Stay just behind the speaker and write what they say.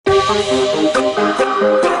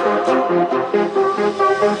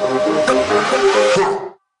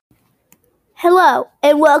Hello,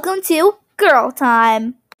 and welcome to Girl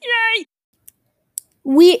Time. Yay!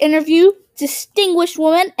 We interview distinguished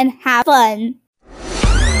women and have fun.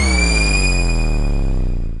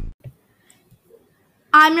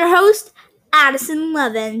 I'm your host, Addison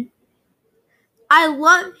Levin. I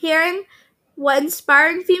love hearing what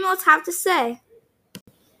inspiring females have to say.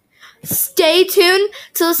 Stay tuned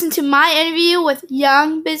to listen to my interview with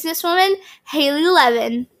young businesswoman Haley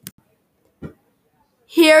Levin.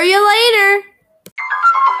 Hear you later.